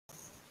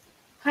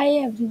Hi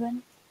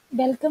everyone,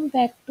 welcome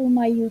back to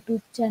my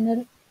YouTube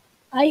channel.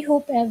 I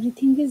hope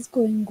everything is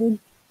going good.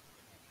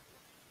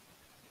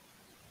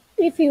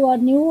 If you are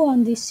new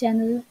on this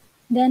channel,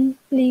 then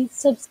please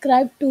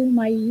subscribe to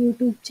my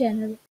YouTube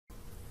channel.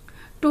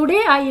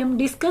 Today I am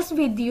discuss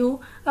with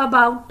you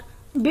about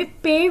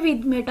Pay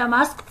with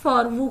MetaMask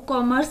for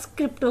WooCommerce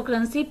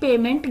cryptocurrency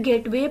payment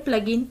gateway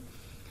plugin.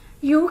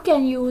 You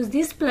can use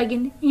this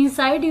plugin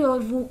inside your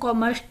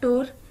WooCommerce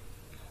store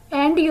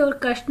and your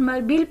customer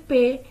will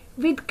pay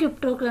with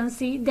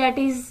cryptocurrency, that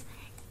is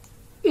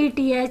ETH,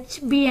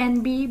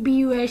 BNB,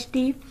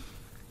 BUSD,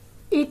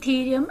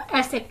 Ethereum,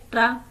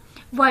 etc.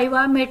 via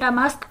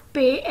MetaMask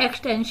Pay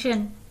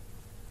extension.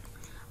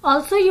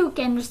 Also, you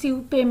can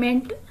receive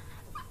payment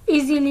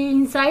easily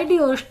inside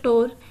your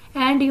store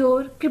and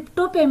your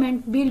crypto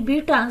payment will be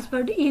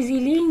transferred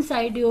easily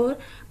inside your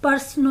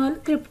personal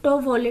crypto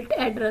wallet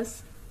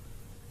address.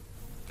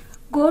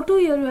 Go to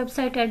your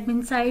website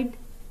admin side,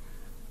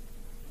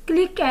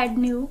 click Add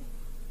New,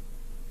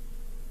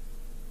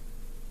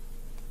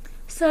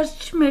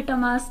 search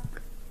MetaMask.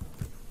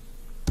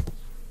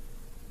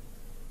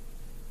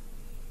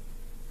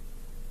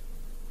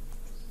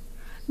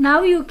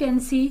 Now you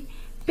can see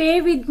Pay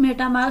with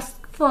MetaMask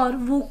for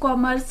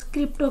WooCommerce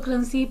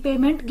cryptocurrency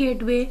payment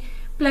gateway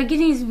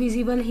plugin is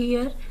visible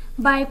here.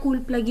 Buy cool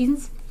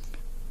plugins.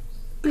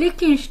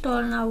 Click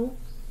install now.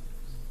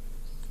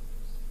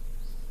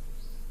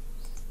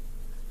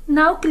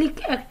 Now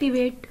click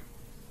activate.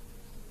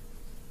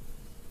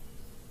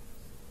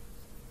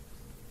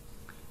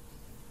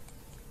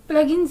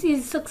 Plugins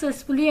is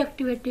successfully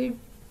activated.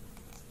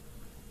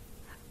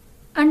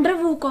 Under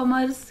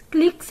WooCommerce,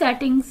 click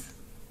settings.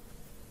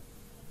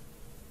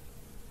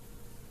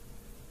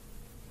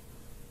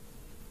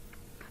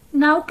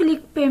 Now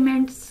click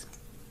payments.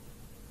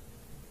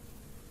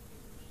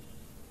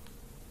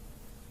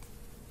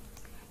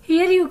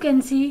 Here you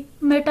can see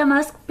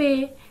MetaMask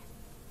Pay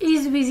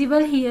is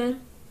visible here.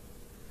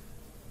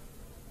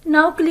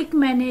 Now click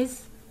manage.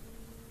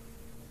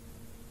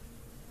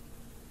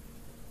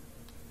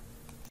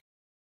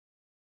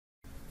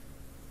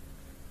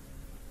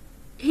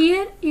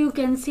 Here you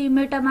can see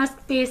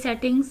MetaMask Pay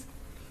settings.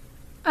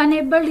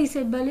 Enable,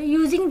 disable.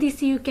 Using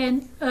this you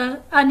can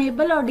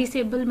enable or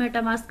disable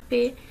MetaMask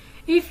Pay.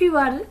 If you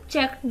are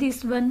checked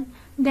this one,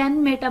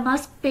 then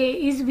MetaMask Pay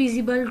is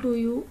visible to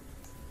you.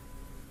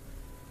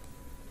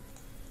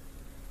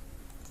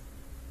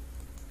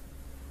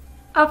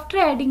 After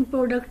adding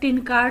product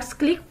in carts,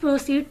 click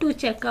proceed to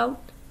checkout.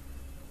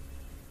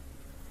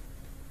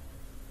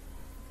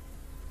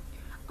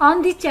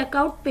 On the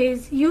checkout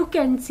page, you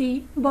can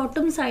see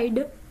bottom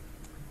side.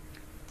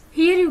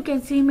 Here you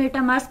can see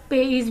MetaMask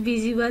Pay is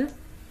visible.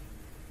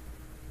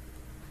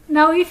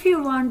 Now if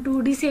you want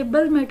to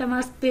disable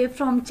MetaMask Pay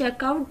from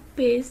checkout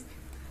page,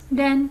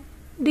 then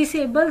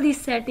disable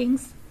these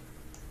settings.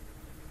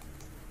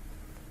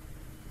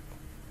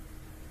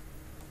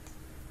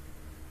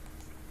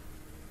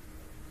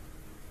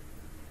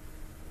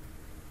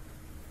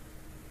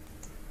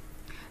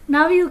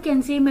 Now you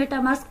can see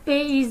MetaMask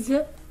Pay is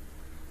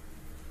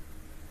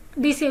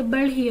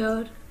disabled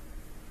here.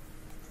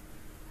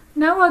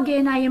 Now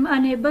again I am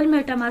enable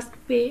MetaMask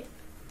Pay.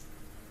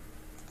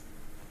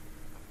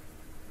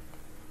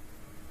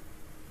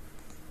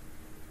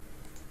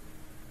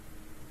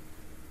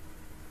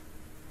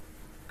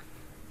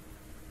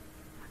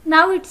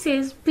 Now it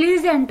says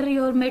please enter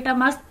your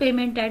MetaMask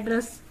payment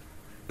address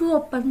to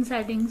open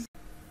settings.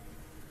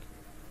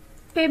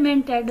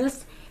 Payment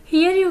address.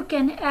 Here you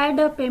can add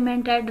a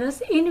payment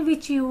address in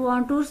which you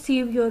want to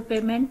receive your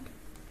payment.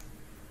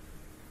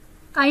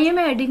 I am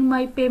adding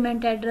my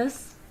payment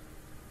address.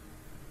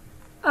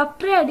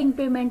 After adding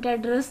payment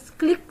address,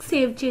 click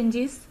Save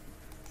Changes.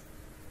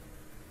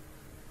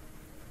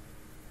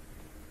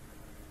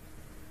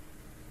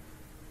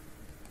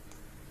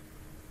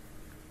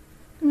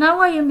 Now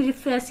I am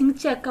refreshing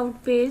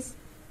checkout page.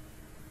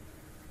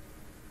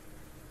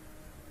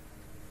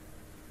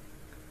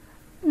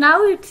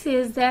 Now it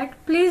says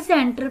that please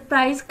enter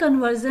price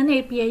conversion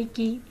API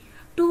key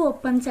to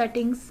open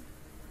settings.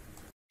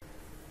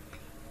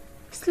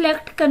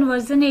 Select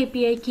conversion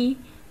API key.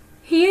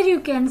 Here you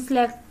can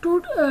select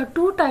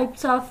two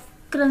types of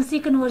currency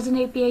conversion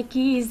API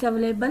key is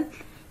available.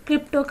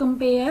 Crypto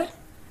compare,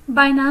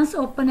 Binance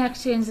open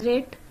exchange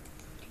rate.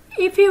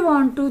 If you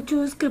want to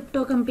choose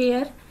crypto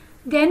compare,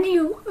 then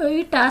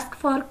it asks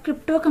for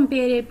crypto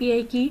compare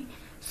API key.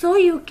 So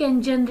you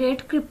can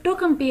generate crypto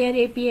compare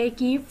API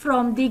key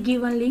from the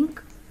given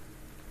link.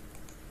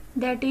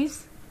 That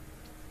is,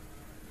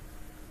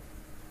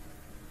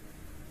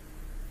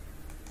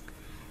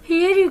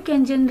 here you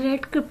can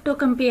generate crypto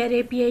compare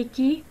API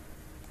key.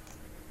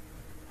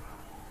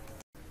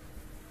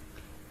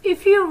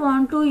 If you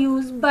want to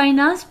use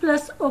Binance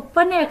plus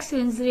open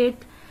exchange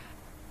rate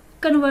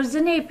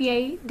conversion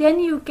API, then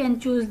you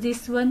can choose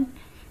this one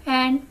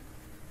and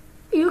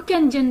you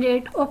can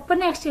generate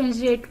open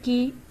exchange rate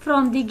key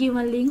from the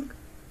given link.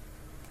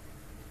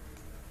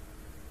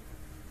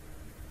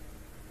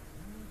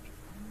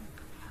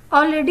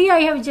 Already I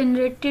have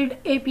generated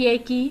API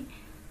key.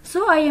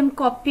 So I am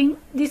copying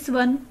this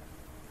one.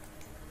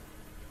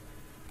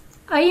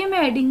 I am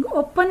adding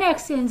open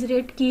exchange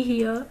rate key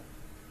here.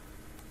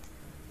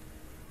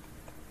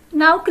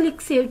 Now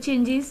click Save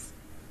Changes.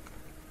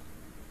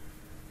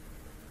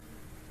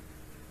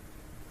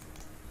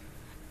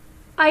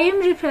 I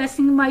am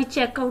refreshing my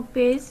checkout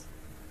page.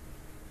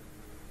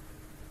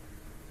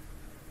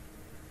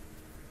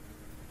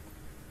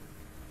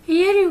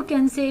 Here you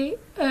can say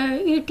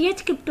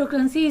ETH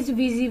cryptocurrency is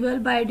visible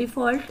by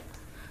default.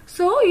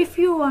 So if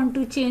you want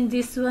to change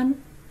this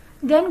one,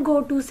 then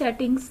go to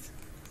Settings.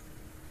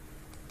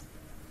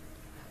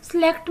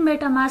 Select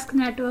MetaMask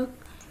network.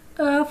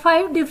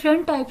 5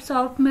 different types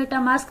of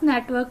MetaMask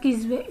network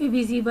is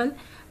visible.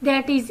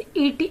 That is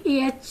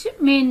ETH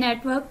main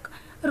network,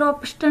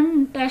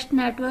 Ropsten test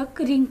network,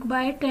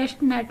 Rinkby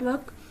test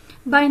network,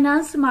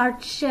 Binance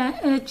Smart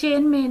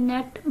Chain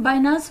mainnet,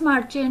 Binance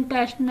Smart Chain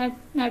test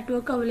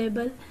network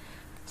available.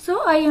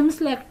 So I am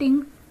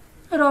selecting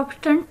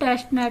Ropsten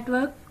test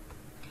network.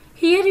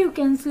 Here you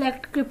can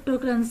select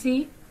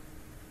cryptocurrency.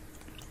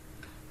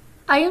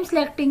 I am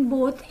selecting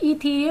both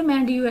Ethereum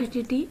and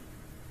USDT.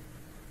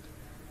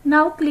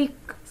 Now click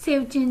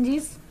Save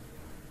Changes.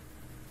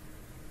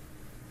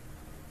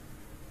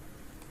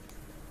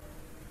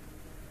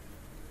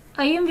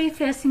 I am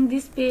refreshing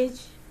this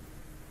page.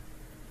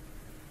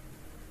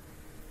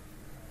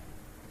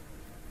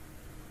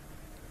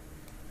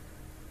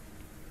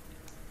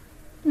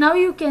 Now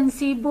you can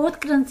see both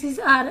currencies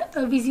are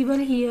visible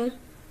here.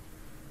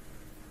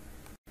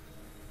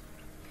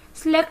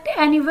 Select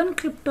any one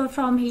crypto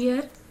from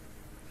here.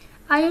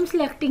 I am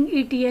selecting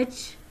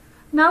ETH.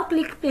 Now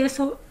click Place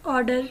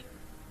Order.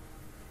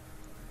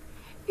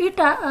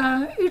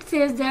 It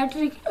says that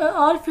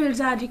all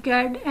fields are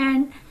required,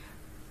 and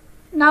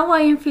now I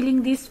am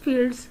filling these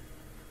fields.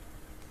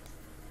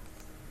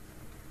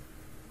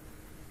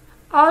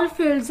 All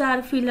fields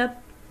are filled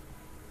up.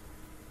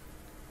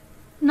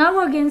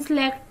 Now again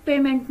select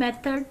payment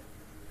method.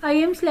 I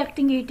am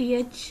selecting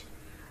ETH.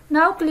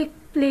 Now click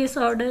Place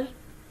Order.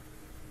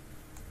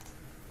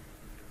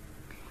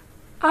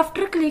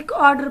 After click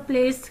Order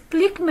Place,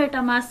 click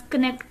MetaMask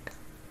Connect.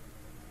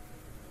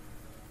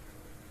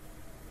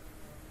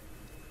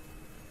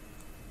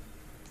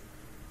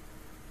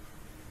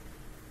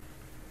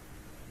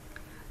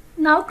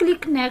 Now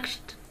click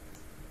Next.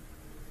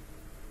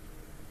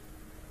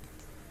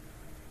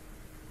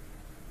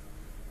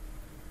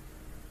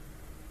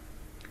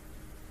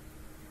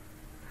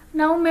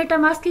 Now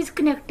MetaMask is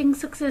connecting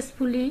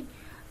successfully.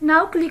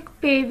 Now click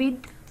Pay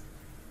With.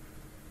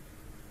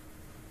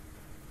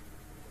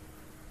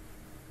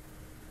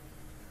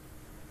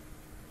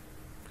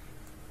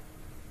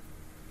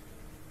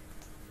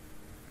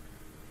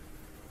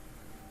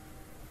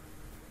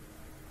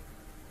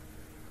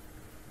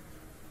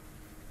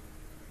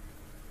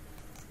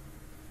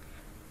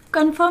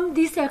 Confirm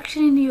this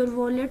action in your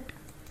wallet.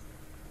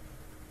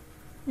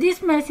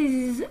 This message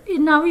is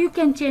now you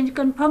can change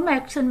confirm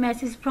action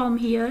message from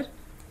here.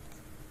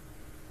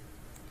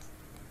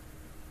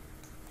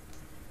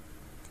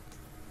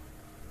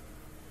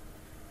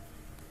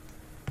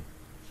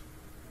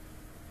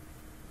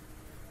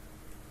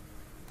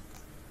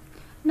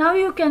 Now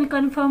you can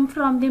confirm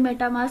from the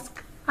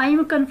MetaMask. I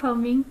am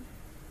confirming.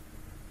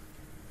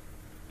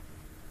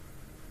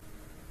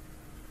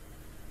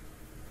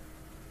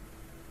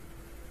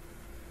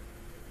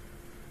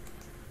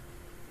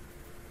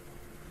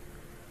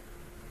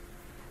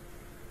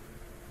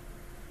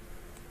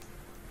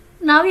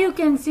 Now you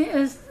can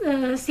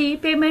see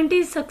payment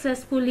is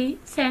successfully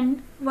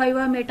sent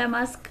via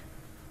MetaMask.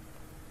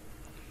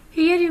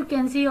 Here you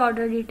can see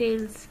order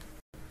details.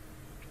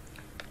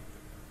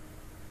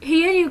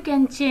 Here you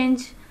can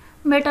change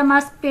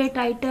MetaMask pay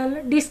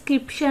title,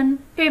 description,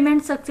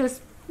 payment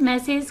success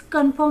message,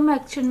 confirm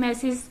action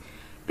message,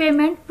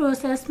 payment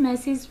process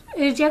message,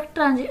 reject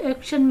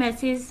transaction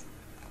message.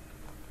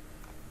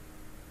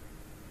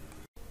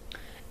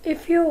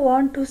 If you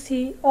want to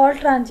see all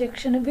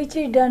transactions which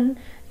is done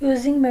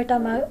using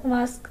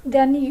MetaMask,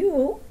 then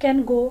you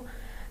can go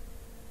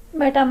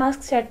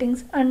MetaMask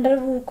settings under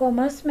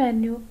WooCommerce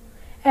menu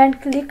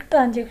and click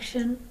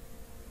transaction.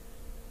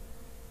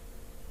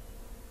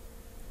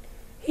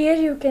 Here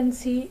you can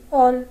see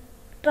all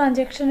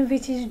transactions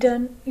which is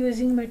done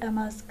using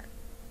MetaMask.